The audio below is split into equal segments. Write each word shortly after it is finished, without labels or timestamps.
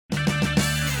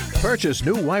Purchase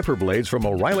new wiper blades from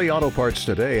O'Reilly Auto Parts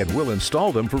today and we'll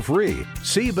install them for free.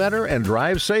 See better and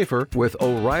drive safer with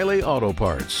O'Reilly Auto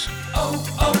Parts.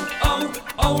 Oh,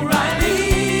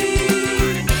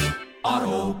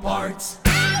 Auto Parts.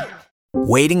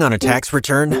 Waiting on a tax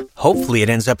return? Hopefully it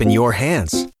ends up in your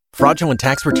hands. Fraudulent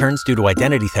tax returns due to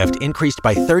identity theft increased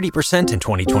by 30% in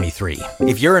 2023.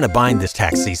 If you're in a bind this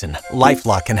tax season,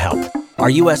 LifeLock can help. Our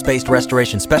U.S.-based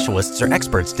restoration specialists are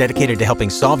experts dedicated to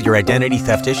helping solve your identity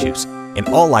theft issues. And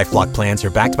all LifeLock plans are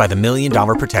backed by the $1 Million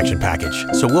Protection Package.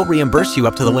 So we'll reimburse you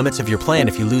up to the limits of your plan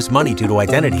if you lose money due to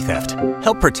identity theft.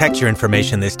 Help protect your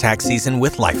information this tax season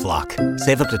with LifeLock.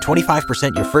 Save up to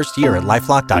 25% your first year at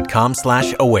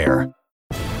LifeLock.com/aware.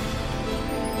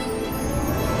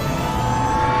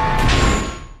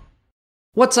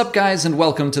 What's up, guys, and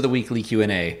welcome to the weekly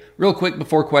Q&A. Real quick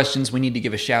before questions, we need to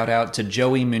give a shout out to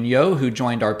Joey Munoz, who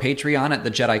joined our Patreon at the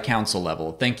Jedi Council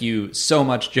level. Thank you so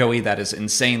much, Joey. That is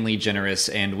insanely generous,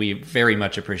 and we very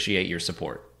much appreciate your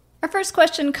support. Our first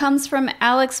question comes from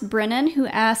Alex Brennan, who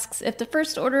asks if the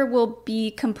First Order will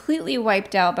be completely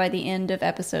wiped out by the end of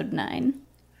Episode 9.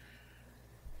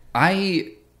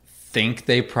 I think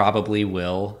they probably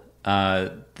will.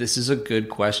 This is a good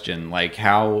question. Like,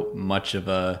 how much of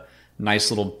a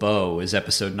nice little bow is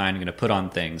Episode 9 going to put on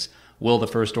things? Will the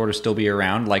First Order still be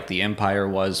around like the Empire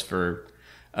was for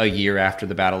a year after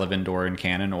the Battle of Endor in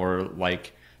canon, or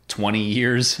like 20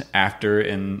 years after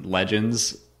in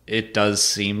Legends? It does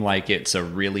seem like it's a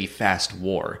really fast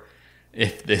war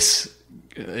if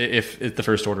the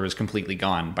First Order is completely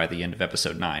gone by the end of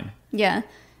Episode 9. Yeah.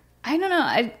 I don't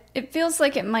know. It feels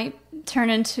like it might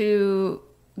turn into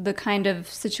the kind of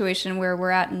situation where we're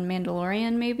at in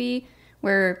Mandalorian, maybe,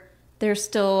 where there's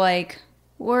still like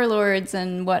warlords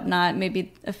and whatnot,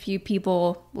 maybe a few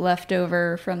people left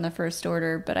over from the First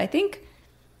Order. But I think,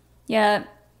 yeah,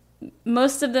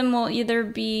 most of them will either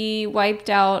be wiped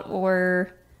out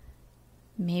or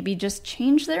maybe just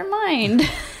change their mind.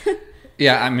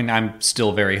 Yeah, I mean, I'm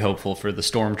still very hopeful for the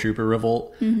Stormtrooper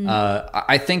revolt. Mm-hmm.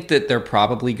 I think that they're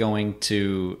probably going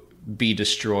to be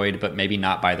destroyed, but maybe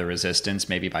not by the Resistance,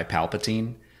 maybe by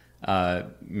Palpatine.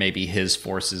 Maybe his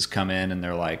forces come in and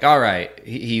they're like, all right,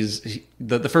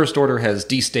 the First Order has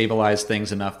destabilized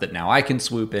things enough that now I can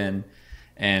swoop in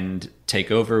and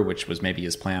take over, which was maybe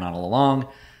his plan all along.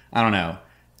 I don't know.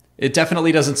 It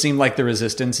definitely doesn't seem like the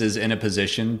Resistance is in a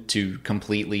position to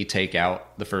completely take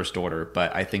out the First Order,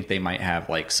 but I think they might have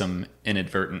like some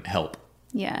inadvertent help.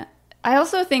 Yeah. I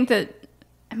also think that,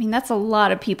 I mean, that's a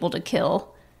lot of people to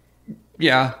kill.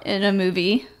 Yeah. In a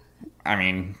movie. I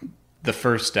mean, the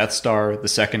first Death Star, the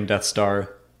second Death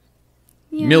Star,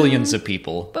 yeah. Millions of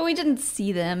people. But we didn't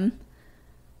see them.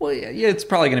 Well, yeah, it's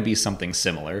probably going to be something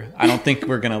similar. I don't think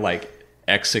we're going to, like,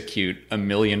 execute 1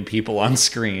 million people on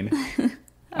screen.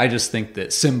 I just think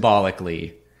that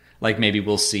symbolically, like, maybe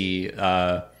we'll see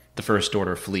the First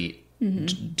Order fleet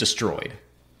destroyed.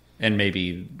 And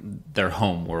maybe their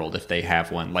home world, if they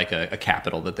have one, like a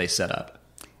capital that they set up.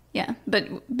 Yeah,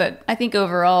 but I think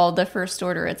overall the First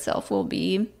Order itself will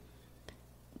be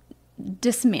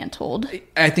dismantled.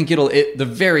 I think it'll at the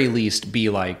very least be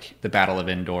like the Battle of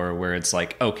Endor, where it's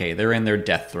like, okay, they're in their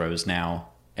death throes now,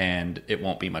 and it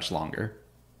won't be much longer.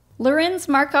 Lorenz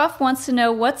Markov wants to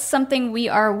know what's something we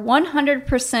are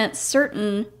 100%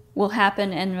 certain will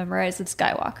happen in The Rise of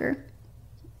Skywalker.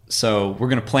 So we're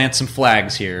going to plant some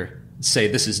flags here, say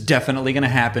this is definitely going to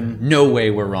happen. No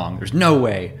way we're wrong. There's no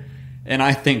way. And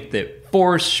I think that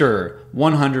for sure,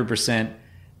 100%,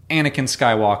 Anakin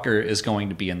Skywalker is going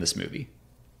to be in this movie.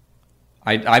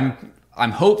 I'm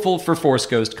hopeful for Force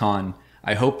Ghost Con.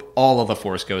 I hope all of the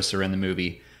Force Ghosts are in the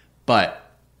movie,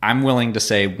 but I'm willing to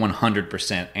say 100%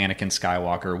 Anakin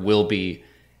Skywalker will be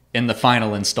in the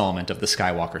final installment of the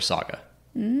Skywalker saga.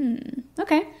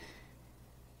 Okay.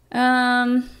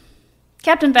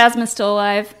 Captain Phasma's still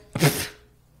alive.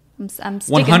 I'm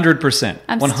sticking, 100%.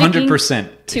 I'm 100%,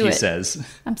 to he it. says.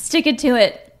 I'm sticking to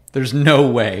it. There's no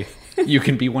way you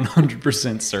can be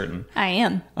 100% certain. I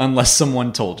am. Unless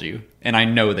someone told you, and I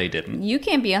know they didn't. You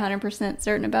can't be 100%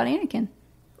 certain about Anakin.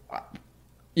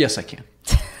 Yes, I can.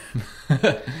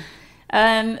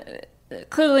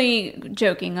 Clearly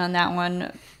joking on that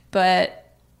one,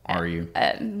 but... Are you?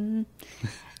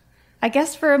 I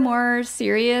guess for a more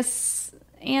serious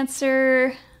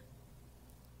answer,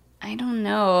 I don't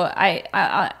know.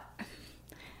 I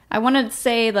want to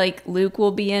say like Luke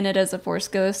will be in it as a Force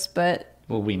ghost, but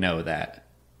well, we know that.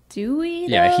 Do we?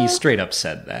 Though? Yeah, he straight up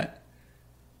said that.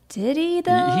 Did he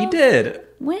though? He did.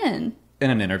 When?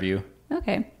 In an interview.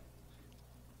 Okay.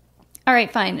 All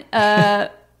right, fine.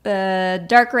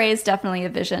 Dark Ray is definitely a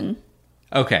vision.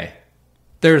 Okay.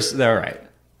 All right.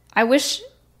 I wish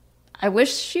I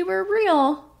wish she were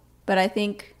real, but I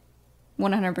think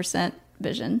 100%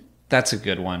 Vision. That's a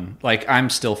good one. Like, I'm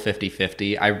still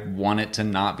 50-50. I want it to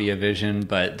not be a Vision,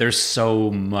 but there's so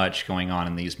much going on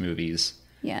in these movies.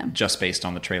 Yeah. Just based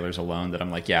on the trailers alone that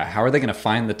I'm like, yeah, how are they going to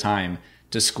find the time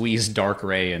to squeeze Dark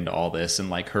Rey into all this and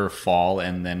like her fall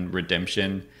and then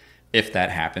redemption if that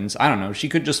happens? I don't know. She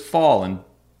could just fall and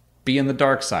be in the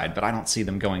dark side, but I don't see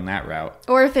them going that route.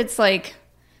 Or if it's like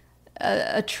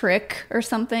a trick or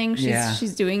something.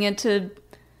 She's doing it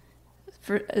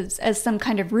as some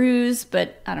kind of ruse,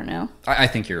 but I don't know. I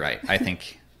think you're right. I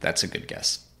think that's a good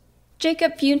guess.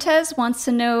 Jacob Fuentes wants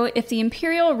to know if the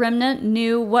Imperial Remnant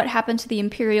knew what happened to the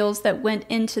Imperials that went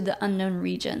into the unknown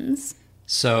regions.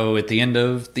 So at the end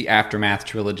of the Aftermath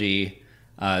trilogy,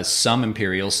 some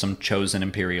Imperials, some chosen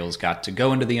Imperials, got to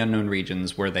go into the unknown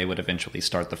regions where they would eventually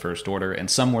start the First Order,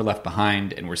 and some were left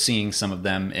behind, and we're seeing some of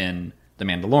them in The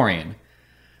Mandalorian.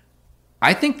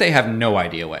 I think they have no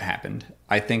idea what happened.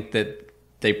 I think that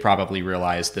they probably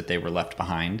realized that they were left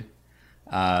behind,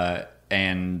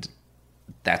 and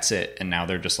that's it. And now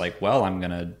they're just like, well, I'm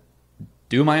going to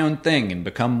do my own thing and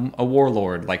become a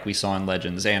warlord like we saw in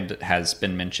Legends and has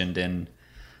been mentioned in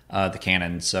the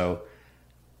canon. So,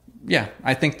 yeah,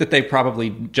 I think that they probably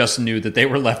just knew that they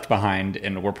were left behind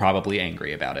and were probably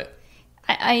angry about it.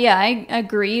 I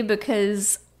agree,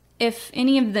 because if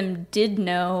any of them did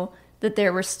know that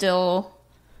there were still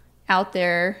out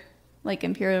there, like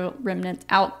Imperial remnants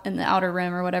out in the Outer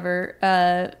Rim or whatever,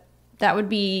 that would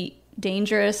be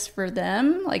dangerous for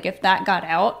them, like if that got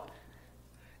out.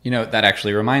 You know, that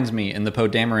actually reminds me, in the Poe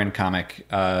Dameron comic,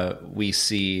 we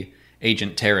see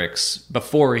Agent Terex,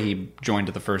 before he joined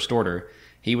the First Order,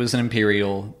 he was an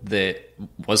Imperial that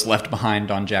was left behind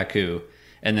on Jakku,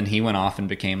 and then he went off and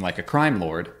became like a crime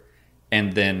lord,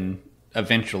 and then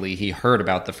eventually he heard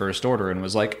about the First Order and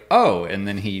was like, oh, and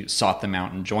then he sought them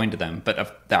out and joined them,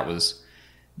 but that was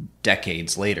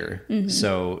decades later. Mm-hmm.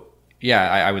 So yeah,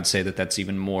 I would say that that's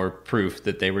even more proof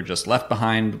that they were just left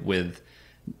behind with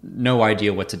no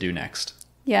idea what to do next.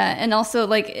 Yeah, and also,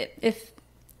 like, if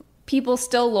people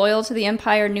still loyal to the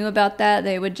Empire knew about that,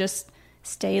 they would just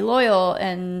stay loyal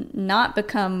and not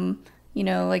become, you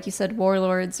know, like you said,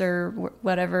 warlords or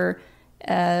whatever.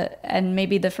 And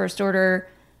maybe the First Order,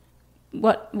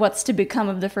 what's to become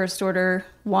of the First Order,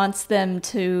 wants them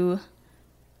to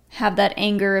have that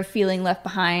anger of feeling left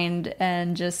behind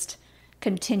and just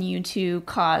continue to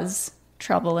cause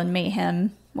trouble and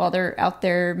mayhem while they're out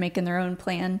there making their own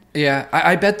plan. Yeah,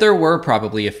 I bet there were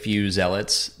probably a few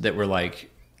zealots that were like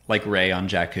Rey on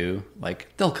Jakku, like,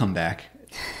 they'll come back.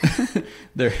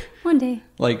 They're one day.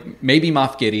 Like, maybe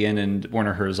Moff Gideon and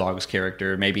Werner Herzog's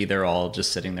character, maybe they're all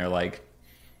just sitting there like,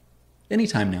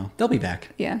 anytime now, they'll be back.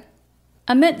 Yeah.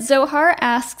 Amit Zohar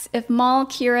asks if Maul,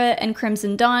 Kira, and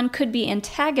Crimson Dawn could be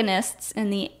antagonists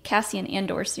in the Cassian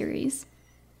Andor series.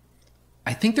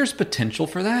 I think there's potential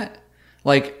for that.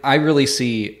 Like, I really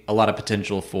see a lot of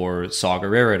potential for Saw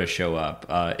Gerrera to show up,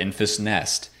 Enfys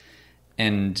Nest.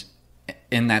 And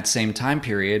in that same time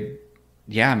period,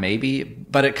 yeah, maybe.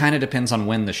 But it kind of depends on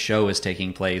when the show is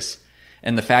taking place.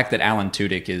 And the fact that Alan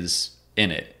Tudyk is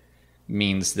in it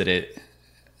means that it...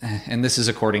 And this is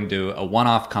according to a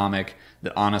one-off comic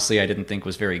that honestly I didn't think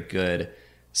was very good.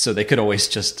 So they could always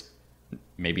just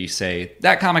maybe say,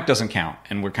 that comic doesn't count,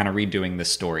 and we're kind of redoing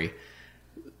this story.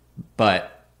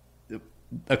 But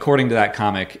according to that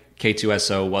comic,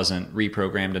 K2SO wasn't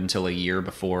reprogrammed until a year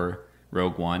before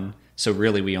Rogue One. So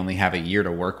really we only have a year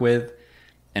to work with.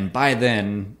 And by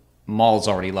then, Maul's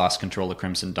already lost control of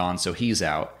Crimson Dawn, so he's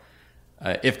out.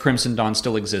 If Crimson Dawn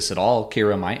still exists at all,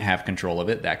 Kira might have control of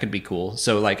it. That could be cool.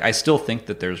 So, like, I still think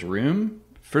that there's room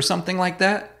for something like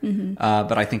that,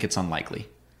 but I think it's unlikely.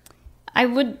 I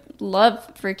would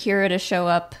love for Kira to show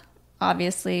up,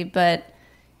 obviously, but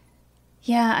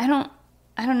yeah,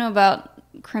 I don't know about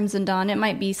Crimson Dawn. It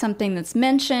might be something that's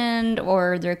mentioned,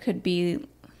 or there could be,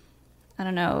 I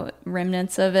don't know,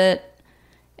 remnants of it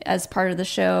as part of the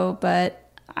show, but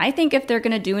I think if they're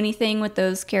going to do anything with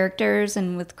those characters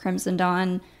and with Crimson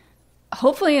Dawn,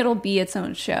 hopefully it'll be its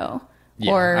own show.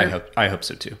 Yeah, or, I hope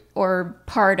so too. Or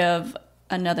part of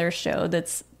another show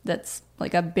that's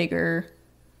like a bigger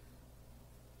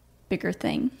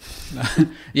thing.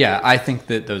 Yeah, I think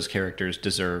that those characters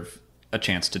deserve a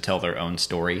chance to tell their own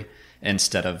story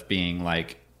instead of being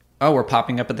like, oh, we're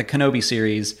popping up in the Kenobi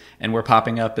series and we're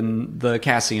popping up in the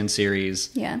Cassian series.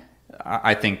 Yeah.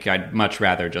 I think I'd much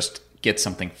rather just get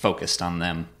something focused on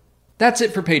them. That's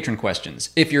it for patron questions.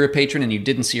 If you're a patron and you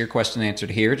didn't see your question answered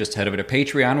here, just head over to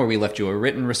Patreon where we left you a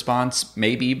written response.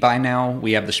 Maybe by now.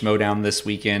 We have the Schmodown this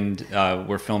weekend.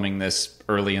 We're filming this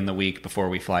early in the week before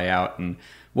we fly out, and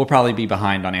we'll probably be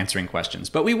behind on answering questions.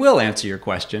 But we will answer your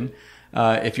question.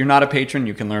 If you're not a patron,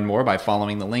 you can learn more by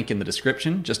following the link in the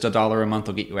description. Just $1 a month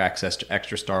will get you access to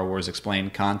extra Star Wars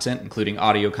Explained content, including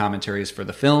audio commentaries for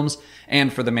the films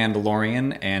and for The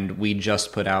Mandalorian. And we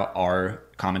just put out our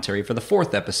commentary for the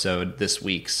 4th episode this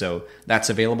week. So that's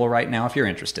available right now if you're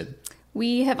interested.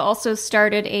 We have also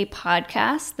started a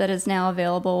podcast that is now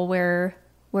available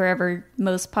wherever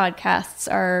most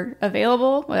podcasts are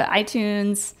available.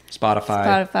 iTunes,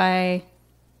 Spotify.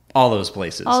 All those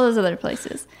places. All those other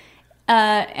places.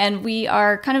 And we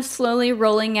are kind of slowly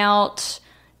rolling out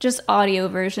just audio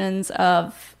versions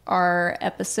of our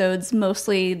episodes,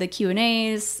 mostly the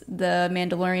Q&As, the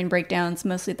Mandalorian breakdowns,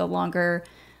 mostly the longer,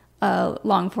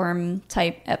 long-form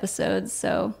type episodes.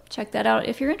 So check that out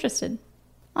if you're interested.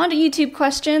 On to YouTube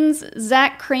questions.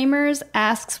 Zach Kramers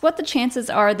asks what the chances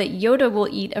are that Yoda will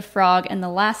eat a frog in the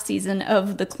last season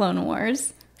of The Clone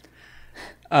Wars.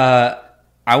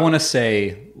 I want to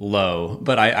say low,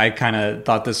 but I kind of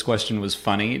thought this question was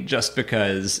funny just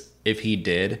because if he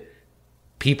did,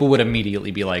 people would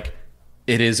immediately be like,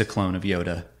 it is a clone of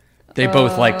Yoda. They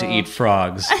both like to eat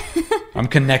frogs. I'm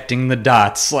connecting the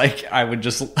dots. Like, I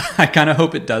kind of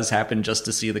hope it does happen just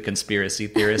to see the conspiracy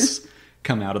theorists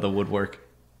come out of the woodwork.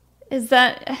 Is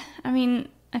that, I mean,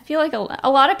 I feel like a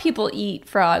lot of people eat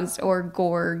frogs or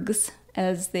gorgs,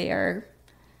 as they are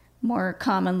more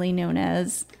commonly known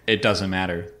as. It doesn't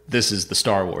matter. This is the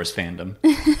Star Wars fandom.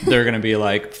 They're going to be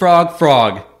like,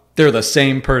 frog. They're the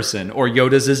same person. Or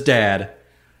Yoda's his dad.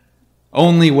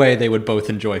 Only way they would both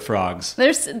enjoy frogs.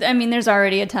 There's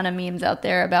already a ton of memes out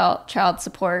there about child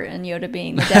support and Yoda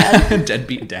being the dad.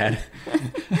 Deadbeat dad.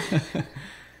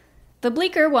 The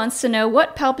Bleaker wants to know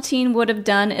what Palpatine would have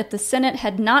done if the Senate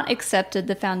had not accepted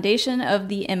the foundation of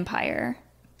the Empire.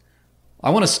 I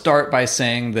want to start by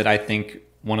saying that I think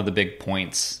one of the big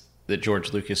points that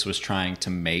George Lucas was trying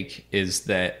to make is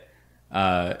that,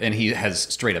 and he has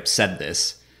straight up said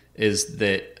this, is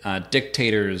that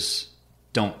dictators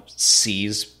don't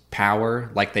seize power.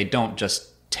 Like, they don't just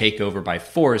take over by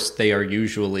force. They are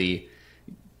usually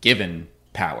given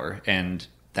power, and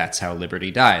that's how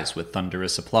liberty dies, with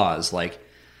thunderous applause. Like,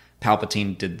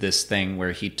 Palpatine did this thing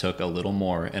where he took a little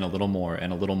more and a little more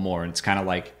and a little more. And it's kind of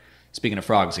like, speaking of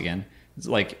frogs again, it's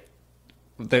like,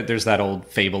 there's that old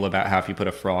fable about how if you put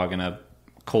a frog in a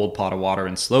cold pot of water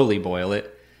and slowly boil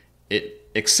it,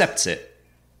 it accepts it.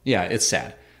 Yeah, it's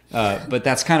sad. But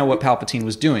that's kind of what Palpatine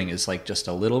was doing, is like just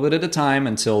a little bit at a time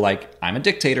until, like, I'm a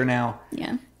dictator now.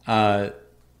 Yeah.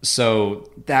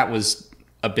 So that was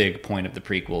a big point of the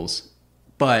prequels.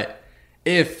 But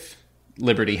if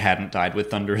Liberty hadn't died with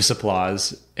thunderous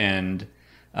applause and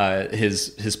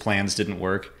his plans didn't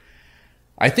work,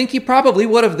 I think he probably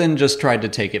would have then just tried to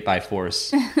take it by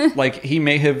force. Like, he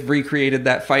may have recreated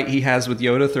that fight he has with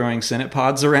Yoda throwing Senate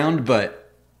pods around,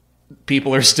 but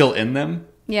people are still in them.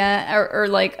 Yeah, or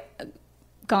like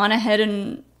gone ahead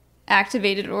and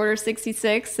activated Order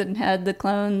 66 and had the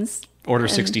clones. Order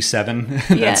 67.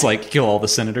 That's like kill all the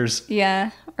senators.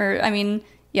 Yeah, or I mean,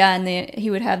 yeah, and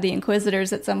he would have the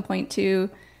Inquisitors at some point too.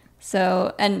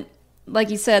 So, and like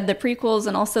you said, the prequels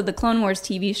and also the Clone Wars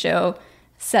TV show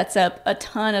sets up a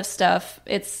ton of stuff.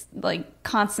 It's like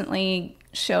constantly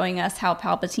showing us how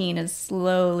Palpatine is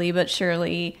slowly but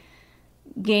surely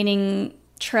gaining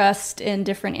trust in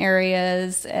different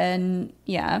areas and,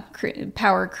 yeah,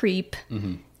 power creep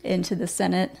into the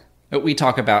Senate. We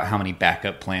talk about how many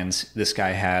backup plans this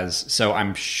guy has, so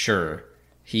I'm sure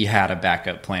he had a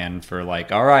backup plan for,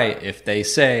 like, all right, if they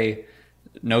say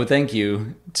no thank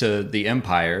you to the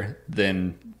Empire,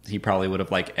 then he probably would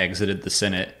have, like, exited the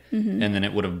Senate, and then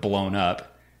it would have blown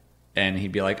up, and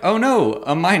he'd be like, oh no,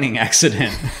 a mining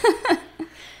accident.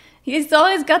 He's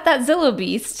always got that Zillo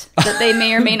beast that they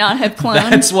may or may not have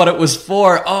cloned. That's what it was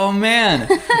for. Oh, man.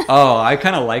 Oh, I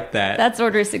kind of like that. That's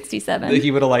Order 67. He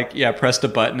would have, like, pressed a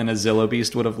button and a Zillo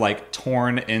beast would have, like,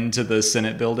 torn into the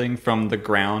Senate building from the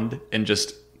ground and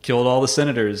just killed all the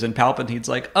senators. And Palpatine's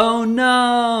like, oh,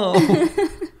 no.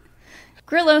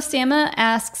 Grillo Sama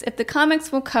asks if the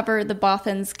comics will cover the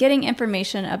Bothans getting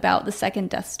information about the second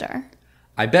Death Star.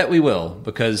 I bet we will,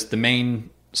 because the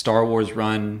main Star Wars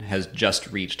run has just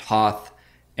reached Hoth,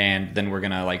 and then we're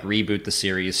gonna, like, reboot the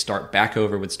series, start back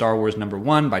over with Star Wars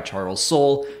 #1 by Charles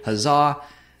Soule, huzzah,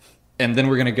 and then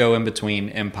we're gonna go in between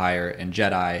Empire and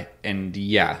Jedi, and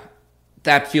yeah,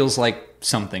 that feels like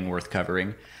something worth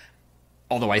covering.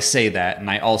 Although I say that, and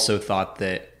I also thought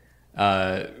that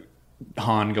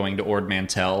Han going to Ord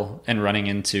Mantell and running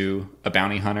into a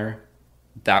bounty hunter,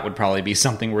 that would probably be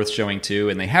something worth showing too,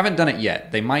 and they haven't done it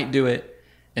yet. They might do it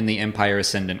in the Empire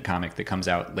Ascendant comic that comes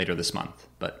out later this month.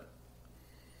 But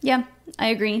Yeah, I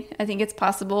agree. I think it's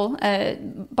possible.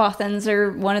 Bothans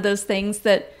are one of those things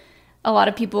that a lot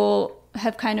of people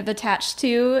have kind of attached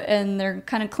to, and they're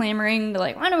kind of clamoring. They're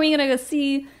like, when are we going to go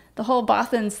see the whole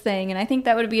Bothans thing? And I think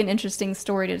that would be an interesting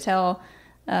story to tell.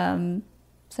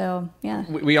 So, yeah.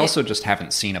 We also just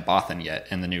haven't seen a Bothan yet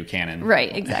in the new canon.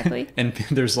 Right, exactly. And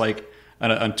there's like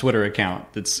a Twitter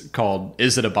account that's called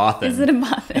Is It a Bothan? Is it a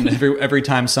Bothan? And every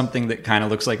time something that kind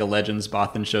of looks like a Legends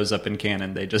Bothan shows up in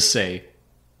canon, they just say,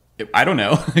 I don't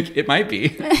know. It might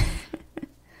be.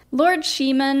 Lord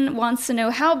Sheeman wants to know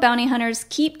how bounty hunters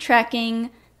keep tracking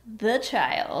the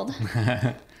child.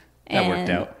 That worked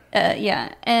out.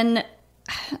 Yeah. And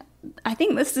I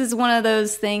think this is one of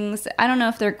those things. I don't know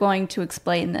if they're going to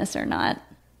explain this or not.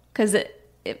 Because it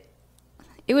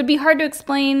would be hard to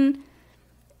explain.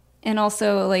 And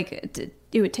also, like,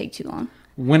 it would take too long.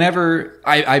 Whenever,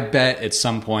 I bet at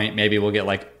some point, maybe we'll get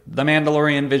like the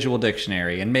Mandalorian Visual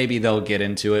Dictionary, and maybe they'll get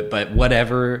into it, but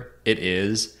whatever it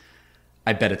is,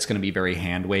 I bet it's going to be very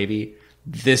hand-wavy.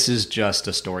 This is just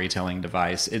a storytelling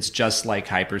device. It's just like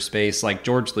hyperspace. Like,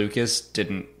 George Lucas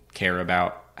didn't care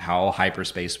about how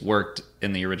hyperspace worked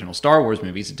in the original Star Wars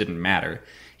movies. It didn't matter.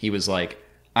 He was like,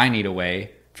 I need a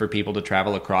way for people to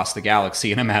travel across the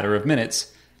galaxy in a matter of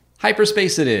minutes.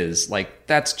 Hyperspace it is. Like,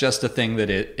 that's just a thing that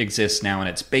it exists now, and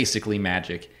it's basically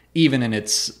magic. Even in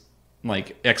its,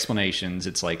 like, explanations,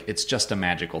 it's like, it's just a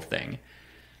magical thing.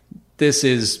 This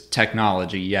is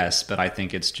technology, yes, but I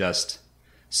think it's just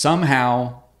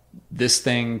somehow this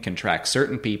thing can track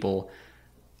certain people.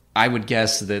 I would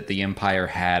guess that the Empire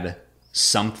had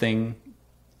something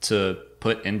to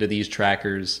put into these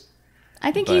trackers.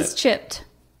 I think he's chipped.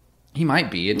 He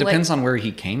might be. It depends on where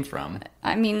he came from.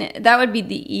 I mean, that would be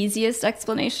the easiest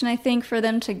explanation, I think, for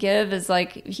them to give, is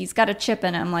like, he's got a chip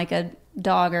in him like a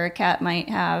dog or a cat might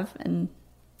have, and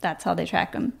that's how they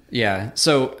track him. Yeah,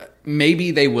 so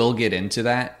maybe they will get into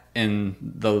that in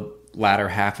the latter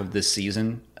half of this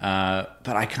season, but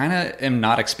I kind of am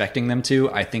not expecting them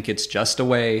to. I think it's just a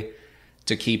way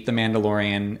to keep the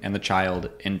Mandalorian and the child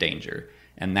in danger,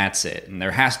 and that's it. And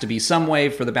there has to be some way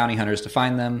for the bounty hunters to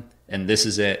find them, and this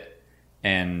is it.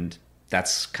 And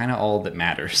that's kind of all that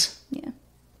matters. Yeah.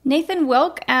 Nathan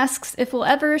Welk asks if we'll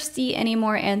ever see any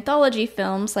more anthology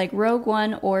films like Rogue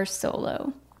One or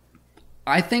Solo.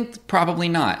 I think probably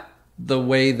not. The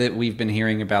way that we've been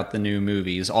hearing about the new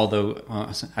movies, although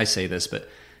I say this, but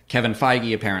Kevin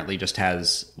Feige apparently just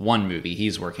has one movie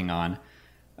he's working on.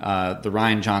 The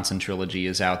Rian Johnson trilogy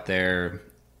is out there.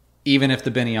 Even if the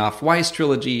Benioff Weiss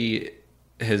trilogy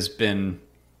has been,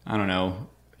 I don't know,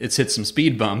 it's hit some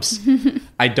speed bumps.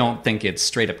 I don't think it's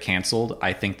straight up canceled.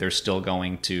 I think they're still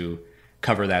going to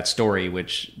cover that story,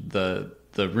 which the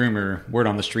rumor, word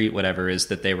on the street, whatever, is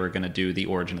that they were going to do the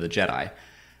Origin of the Jedi.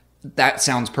 That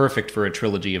sounds perfect for a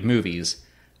trilogy of movies.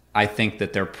 I think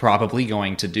that they're probably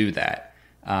going to do that.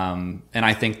 And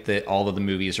I think that all of the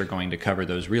movies are going to cover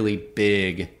those really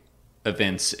big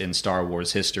events in Star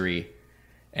Wars history,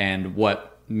 and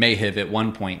what may have at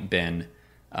one point been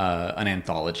an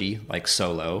anthology like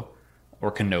Solo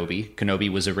or Kenobi. Kenobi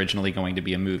was originally going to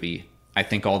be a movie. I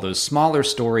think all those smaller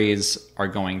stories are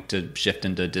going to shift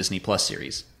into Disney Plus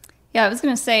series. Yeah, I was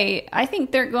going to say, I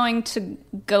think they're going to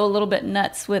go a little bit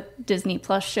nuts with Disney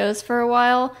Plus shows for a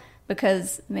while,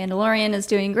 because Mandalorian is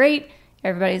doing great.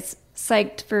 Everybody's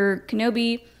psyched for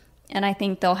Kenobi, and I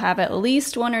think they'll have at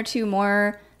least one or two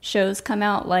more shows come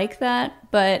out like that.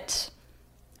 But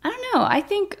I don't know. I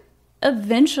think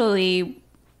eventually,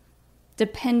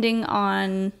 depending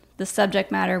on the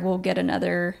subject matter, we'll get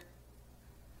another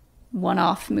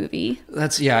one-off movie.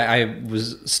 I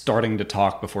was starting to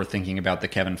talk before thinking about the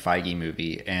Kevin Feige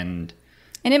movie, and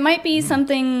it might be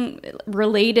something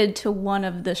related to one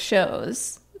of the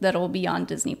shows that'll be on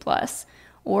Disney Plus,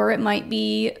 or it might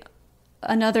be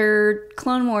another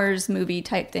Clone Wars movie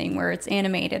type thing where it's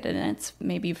animated and it's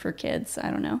maybe for kids. I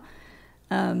don't know.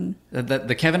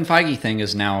 The Kevin Feige thing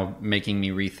is now making me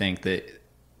rethink that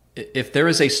if there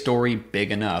is a story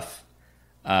big enough,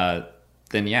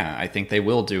 then yeah, I think they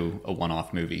will do a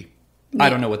one-off movie. Yeah. I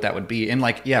don't know what that would be. And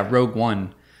Rogue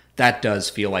One, that does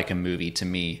feel like a movie to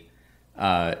me,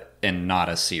 and not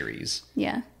a series.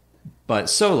 Yeah. But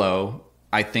Solo,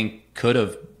 I think, could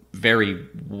have very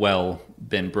well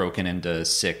been broken into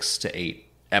 6 to 8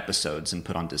 episodes and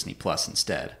put on Disney Plus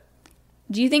instead.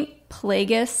 Do you think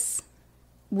Plagueis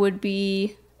would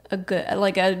be a good,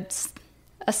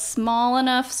 a small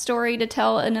enough story to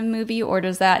tell in a movie, or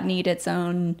does that need its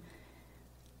own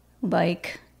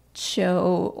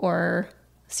show or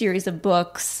series of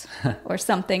books or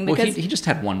something? Because well, he just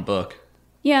had one book.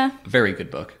 Yeah. A very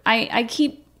good book. I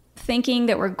keep thinking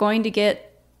that we're going to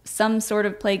get some sort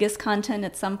of Plagueis content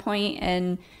at some point,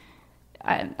 and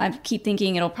I keep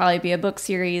thinking it'll probably be a book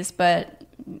series, but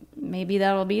maybe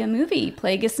that'll be a movie,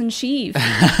 Plagueis and Sheev.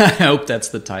 I hope that's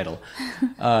the title.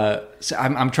 So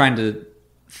I'm trying to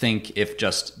think if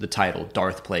just the title,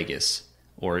 Darth Plagueis,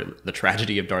 or The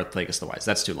Tragedy of Darth Plagueis the Wise,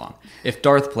 that's too long. If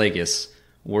Darth Plagueis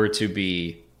were to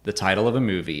be the title of a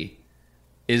movie,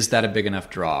 is that a big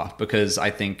enough draw? Because I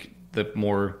think the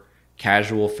more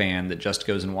casual fan that just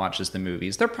goes and watches the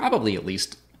movies, they're probably at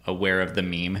least aware of the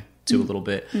meme too a little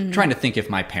bit. I'm trying to think if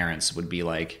my parents would be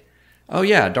like, oh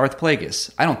yeah, Darth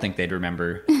Plagueis. I don't think they'd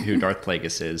remember who Darth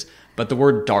Plagueis is, but the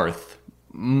word Darth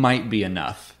might be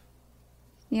enough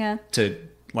to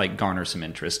like garner some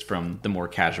interest from the more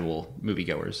casual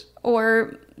moviegoers.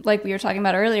 Or, like we were talking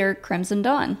about earlier, Crimson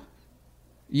Dawn.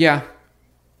 Yeah.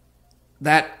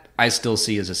 That I still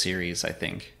see as a series, I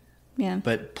think. Yeah.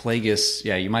 But Plagueis,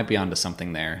 yeah, you might be onto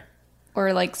something there.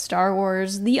 Or like Star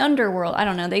Wars, The Underworld. I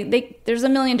don't know. There's a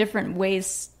million different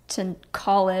ways to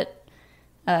call it,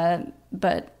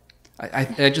 but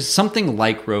I just something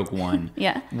like Rogue One,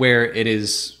 where it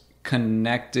is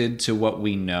connected to what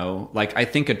we know. Like, I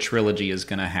think a trilogy is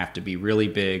going to have to be really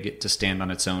big to stand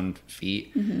on its own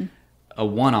feet. Mm-hmm. A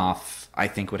one-off, I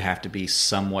think, would have to be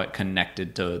somewhat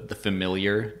connected to the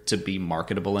familiar to be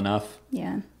marketable enough.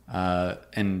 Yeah.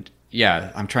 And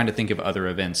yeah, I'm trying to think of other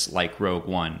events like Rogue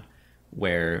One,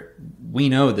 where we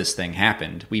know this thing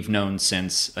happened. We've known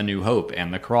since A New Hope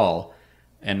and The Crawl,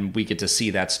 and we get to see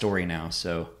that story now.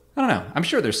 So, I don't know. I'm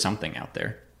sure there's something out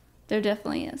there. There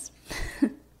definitely is.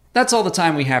 That's all the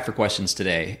time we have for questions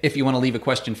today. If you want to leave a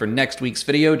question for next week's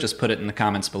video, just put it in the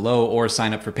comments below, or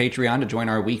sign up for Patreon to join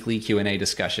our weekly Q&A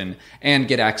discussion and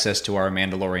get access to our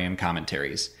Mandalorian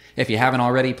commentaries. If you haven't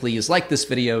already, please like this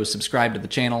video, subscribe to the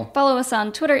channel. Follow us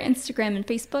on Twitter, Instagram, and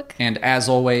Facebook. And as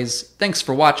always, thanks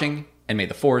for watching, and may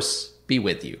the Force be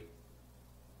with you.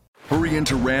 Hurry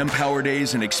into Ram Power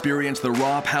Days and experience the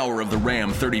raw power of the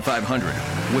Ram 3500.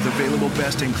 With available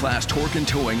best-in-class torque and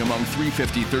towing among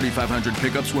 350 3500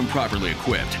 pickups when properly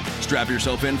equipped. Strap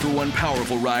yourself in for one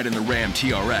powerful ride in the Ram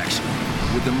TRX.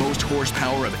 With the most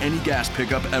horsepower of any gas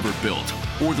pickup ever built.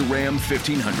 Or the Ram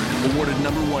 1500, awarded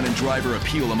 #1 in driver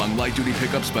appeal among light-duty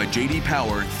pickups by J.D.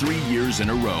 Power 3 years in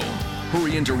a row.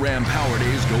 Hurry into Ram Power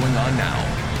Days going on now.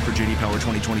 For J.D. Power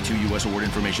 2022 U.S. award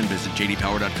information, visit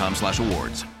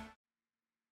jdpower.com/awards.